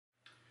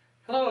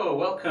Hello,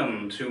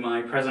 welcome to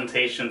my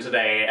presentation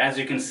today. As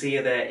you can see,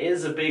 there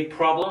is a big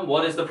problem.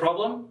 What is the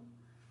problem?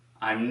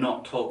 I'm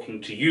not talking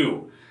to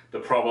you. The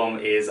problem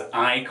is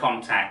eye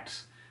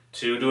contact.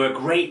 To do a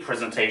great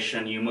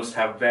presentation, you must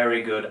have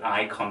very good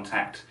eye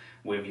contact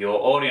with your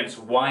audience.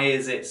 Why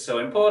is it so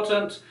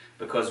important?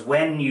 Because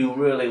when you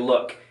really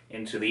look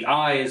into the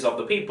eyes of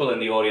the people in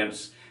the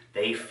audience,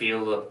 they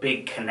feel a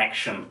big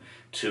connection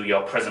to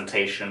your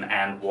presentation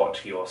and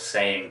what you're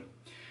saying.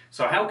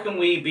 So how can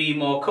we be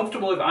more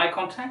comfortable with eye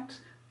contact?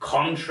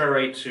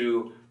 Contrary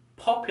to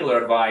popular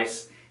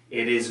advice,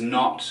 it is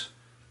not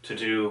to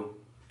do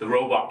the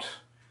robot.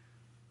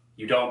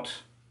 You don't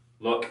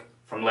look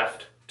from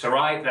left to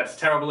right. That's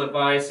terrible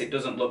advice. It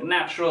doesn't look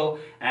natural,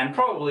 and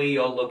probably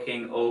you're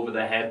looking over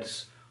the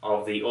heads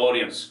of the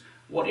audience.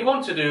 What you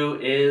want to do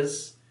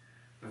is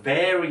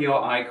vary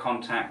your eye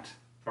contact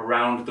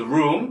around the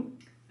room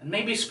and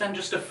maybe spend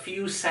just a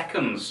few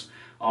seconds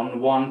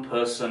on one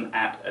person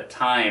at a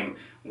time.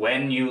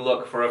 When you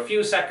look for a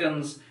few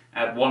seconds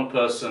at one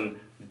person,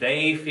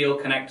 they feel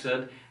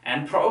connected,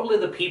 and probably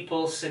the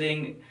people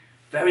sitting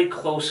very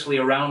closely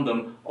around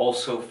them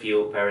also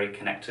feel very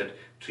connected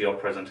to your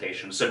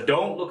presentation. So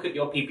don't look at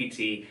your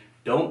PPT,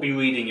 don't be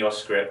reading your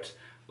script,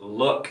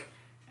 look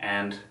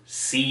and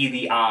see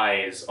the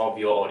eyes of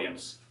your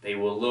audience. They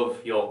will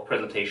love your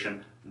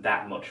presentation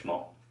that much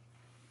more.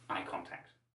 Eye contact.